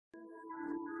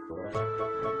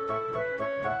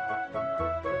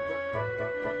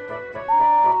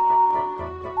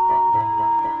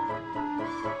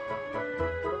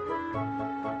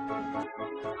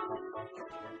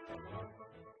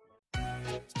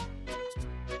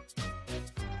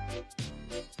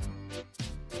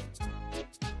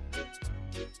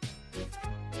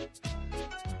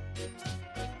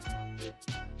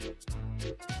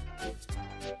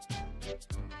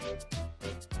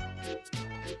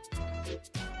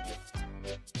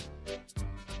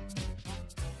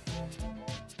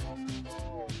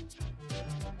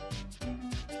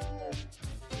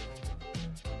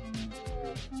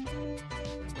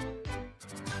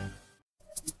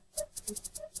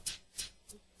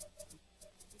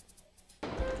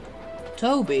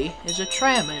Toby is a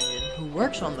tram engine who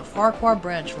works on the Farquhar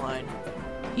branch line.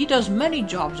 He does many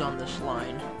jobs on this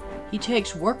line. He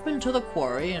takes workmen to the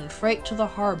quarry and freight to the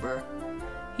harbor.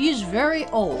 He is very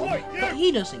old, but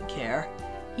he doesn't care.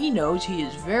 He knows he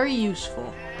is very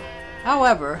useful.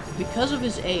 However, because of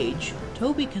his age,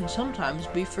 Toby can sometimes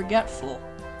be forgetful.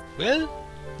 Well,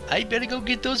 I better go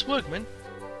get those workmen.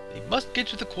 They must get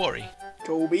to the quarry.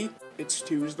 Toby, it's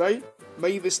Tuesday.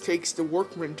 Mavis takes the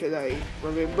workmen today,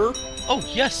 remember? Oh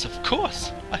yes, of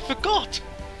course. I forgot.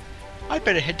 I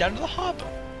better head down to the harbor.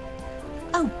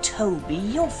 Oh, Toby,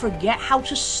 you'll forget how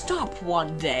to stop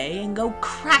one day and go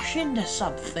crash into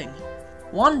something.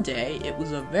 One day, it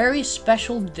was a very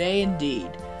special day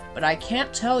indeed, but I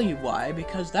can't tell you why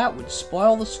because that would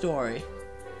spoil the story.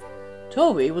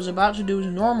 Toby was about to do his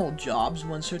normal jobs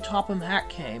when Sir Topham Hatt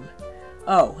came.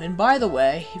 Oh, and by the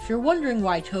way, if you're wondering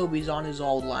why Toby's on his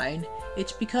old line,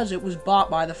 it's because it was bought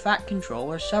by the Fat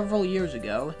Controller several years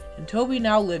ago, and Toby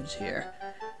now lives here.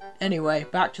 Anyway,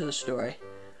 back to the story.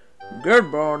 Good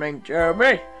morning,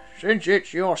 Toby. Since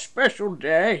it's your special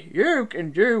day, you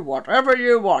can do whatever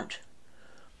you want.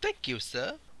 Thank you,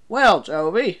 sir. Well,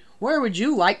 Toby, where would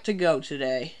you like to go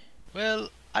today? Well,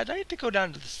 I'd like to go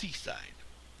down to the seaside.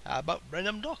 How about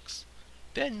Brendam Docks?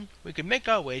 Then we can make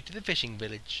our way to the fishing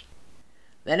village.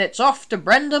 Then it's off to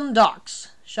Brendam Docks.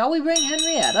 Shall we bring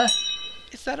Henrietta?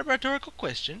 Is that a rhetorical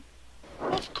question?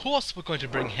 Of course we're going to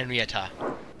bring Henrietta.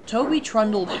 Toby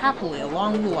trundled happily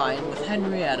along the line with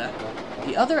Henrietta.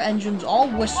 The other engines all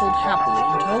whistled happily,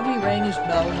 and Toby rang his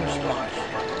bell in response.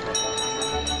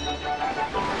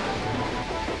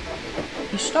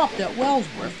 He stopped at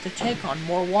Wellsworth to take on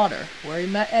more water, where he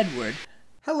met Edward.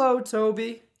 Hello,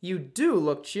 Toby. You do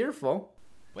look cheerful.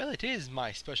 Well, it is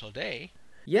my special day.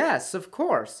 Yes, of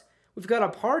course. We've got a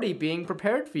party being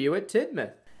prepared for you at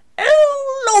Tidmouth.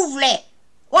 Oh, lovely!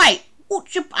 Wait,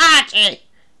 what's your party?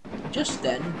 Just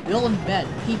then, Bill and Ben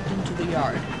peeped into the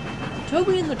yard.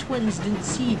 Toby and the twins didn't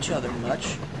see each other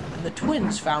much, and the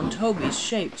twins found Toby's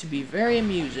shape to be very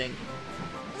amusing.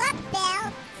 Look,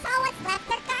 Bill! Someone's left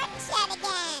their garden shed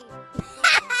again!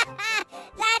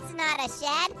 That's not a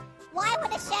shed! Why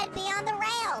would a shed be on the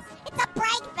rails? It's a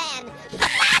brake van!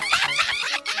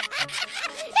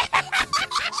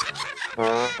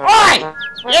 Oi!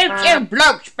 You two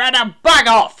blokes better bug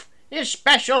off! This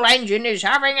special engine is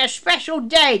having a special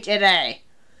day today.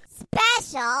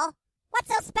 Special?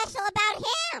 What's so special about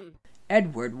him?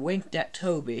 Edward winked at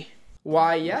Toby.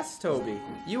 Why, yes, Toby.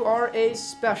 You are a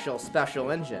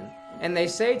special engine. And they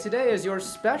say today is your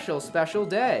special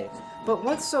day. But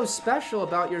what's so special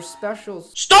about your special...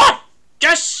 Stop!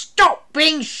 Just stop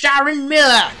being Sharon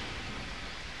Miller!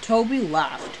 Toby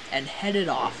laughed and headed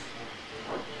off.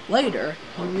 Later,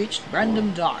 he reached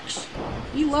Brendam Docks.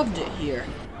 He loved it here.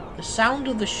 The sound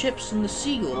of the ships and the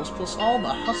seagulls plus all the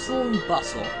hustle and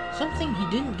bustle, something he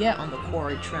didn't get on the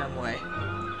quarry tramway.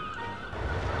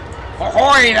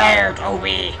 Ahoy there,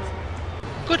 Toby!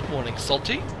 Good morning,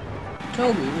 Salty.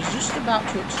 Toby was just about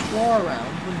to explore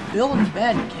around when Bill and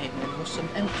Ben came in with some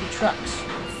empty trucks.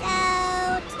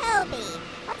 So, Toby,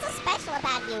 what's so special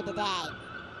about you today?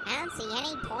 I don't see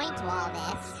any point to all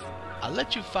this. I'll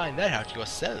let you find that out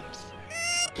yourselves.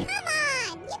 Come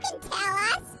on! You can tell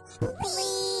us! Please?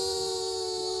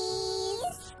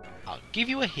 I'll give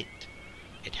you a hint.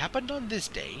 It happened on this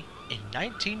day in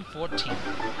 1914.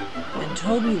 And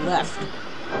Toby left.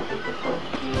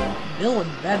 Bill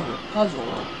and Ben were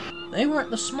puzzled. They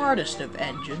weren't the smartest of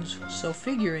engines, so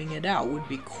figuring it out would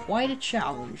be quite a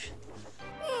challenge.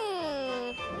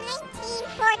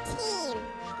 1914.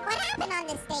 What happened on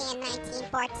this day in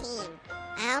 1914?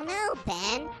 I don't know,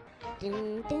 Ben.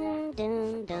 Dun, dun,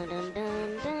 dun, dun, dun,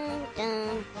 dun, dun,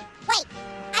 dun. Wait,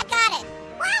 I got it.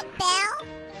 What, Bill?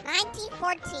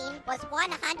 1914 was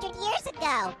 100 years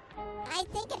ago. I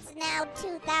think it's now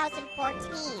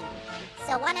 2014.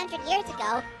 So 100 years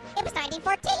ago, it was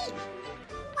 1914.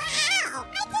 Wow,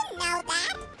 I didn't know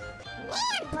that.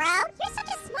 Man, bro,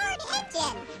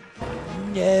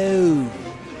 No,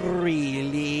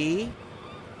 really?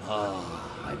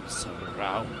 I'm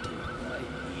surrounded by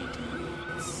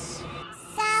idiots.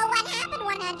 So, what happened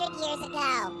 100 years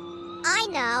ago? I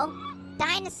know.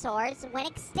 Dinosaurs went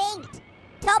extinct.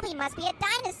 Toby must be a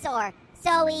dinosaur,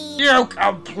 so he... You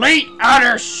complete,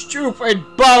 utter,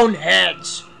 stupid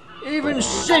boneheads! Even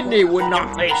Sydney would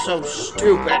not be so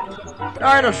stupid.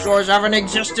 Dinosaurs haven't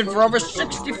existed for over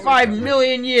 65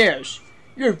 million years.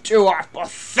 You two are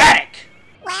pathetic!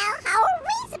 Well, how are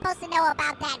we supposed to know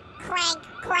about that crank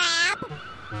crab?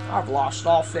 I've lost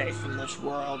all faith in this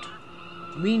world.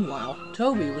 Meanwhile,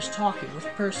 Toby was talking with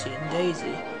Percy and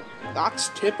Daisy. That's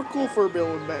typical for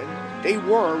Bill and Ben. They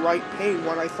were a right pain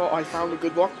when I thought I found a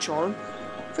good luck charm.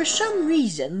 For some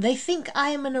reason, they think I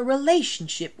am in a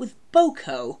relationship with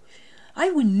Boko. I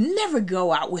would never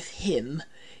go out with him.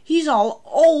 He's all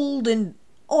old and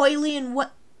oily and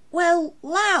well,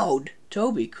 loud.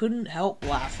 Toby couldn't help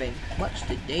laughing, much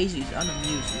to Daisy's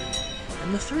unamusement,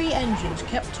 and the three engines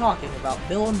kept talking about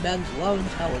Bill and Ben's low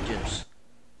intelligence.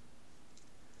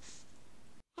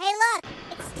 Hey, look,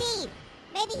 it's Steve.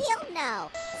 Maybe he'll know.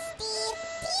 Steve,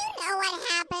 do you know what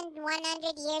happened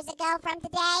 100 years ago from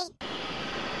today?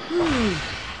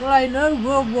 Well, I know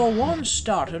World War I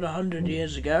started 100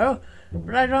 years ago,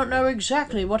 but I don't know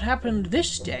exactly what happened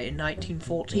this day in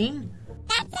 1914.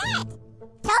 That's it!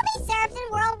 Toby served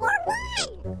in World War I!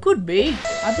 Could be.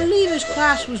 I believe his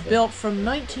class was built from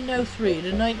 1903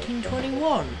 to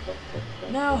 1921.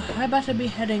 Now, I better be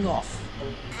heading off.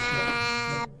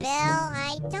 Bill,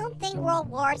 I don't think World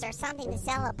Wars are something to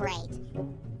celebrate.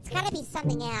 It's gotta be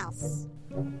something else.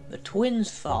 The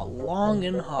twins thought long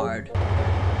and hard.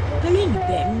 Billy and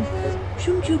Ben,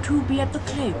 shouldn't you two be at the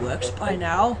clay works by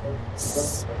now?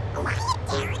 Shh! Quiet,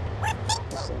 Derek! We're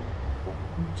thinking!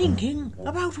 Thinking?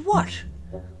 About what?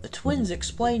 The twins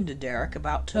explained to Derek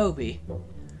about Toby.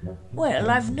 Well,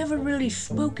 I've never really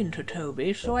spoken to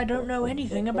Toby, so I don't know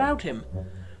anything about him.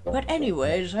 But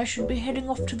anyways, I should be heading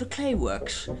off to the clay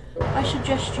works. I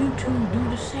suggest you two do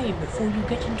the same before you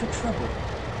get into trouble.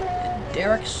 And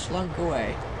Derek slunk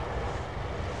away.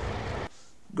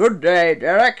 Good day,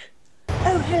 Derek.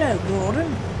 Oh, hello,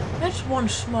 Gordon. That's one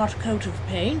smart coat of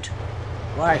paint.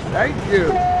 Why, thank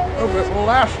you. Hope it will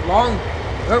last long.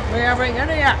 Won't be having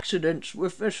any accidents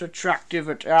with this attractive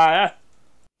attire.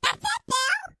 That's it,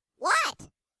 Bill! What?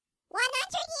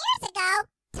 100 years ago,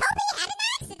 Toby had an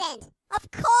accident! Of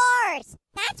course!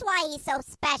 That's why he's so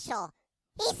special.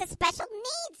 He's a special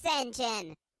needs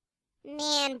engine.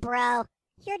 Man, bro,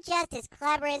 you're just as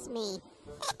clever as me.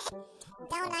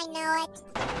 Don't I know it?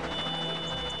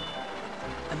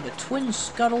 And the twins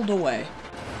scuttled away.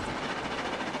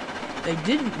 They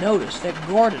didn't notice that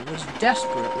Gordon was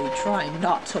desperately trying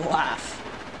not to laugh.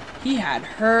 He had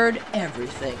heard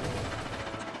everything.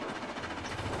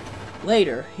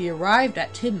 Later, he arrived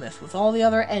at Tidmouth with all the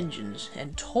other engines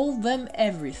and told them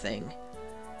everything.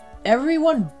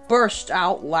 Everyone burst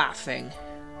out laughing.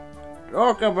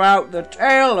 Talk about the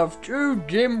tale of two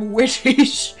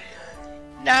dim-witties.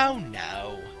 Now,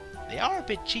 they are a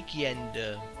bit cheeky and,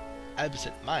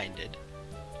 absent-minded,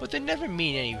 but they never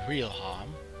mean any real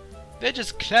harm. They're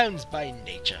just clowns by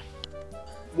nature.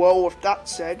 Well, with that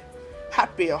said,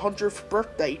 happy 100th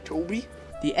birthday, Toby.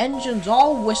 The engines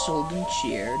all whistled and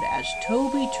cheered as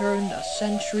Toby turned a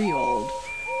century old.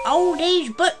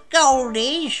 Oldies but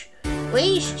goldies,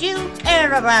 we still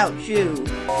care about you.